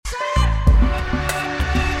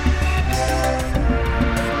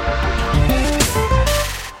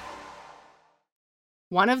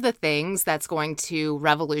One of the things that's going to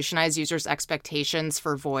revolutionize users' expectations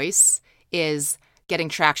for voice is getting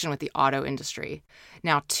traction with the auto industry.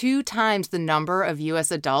 Now, 2 times the number of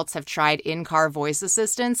U.S. adults have tried in-car voice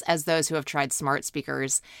assistants as those who have tried smart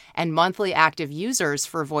speakers, and monthly active users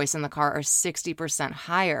for voice in the car are 60%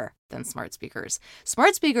 higher than smart speakers.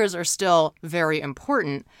 Smart speakers are still very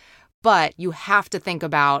important, but you have to think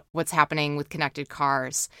about what's happening with connected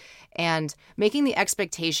cars. And making the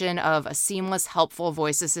expectation of a seamless, helpful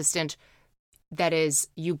voice assistant that is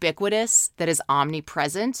ubiquitous, that is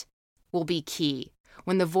omnipresent, will be key.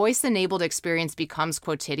 When the voice-enabled experience becomes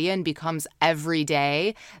quotidian, becomes every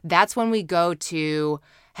day, that's when we go to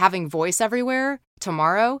having voice everywhere.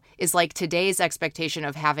 Tomorrow is like today's expectation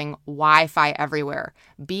of having Wi-Fi everywhere.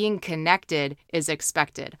 Being connected is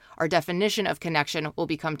expected. Our definition of connection will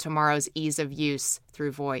become tomorrow's ease of use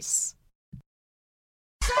through voice.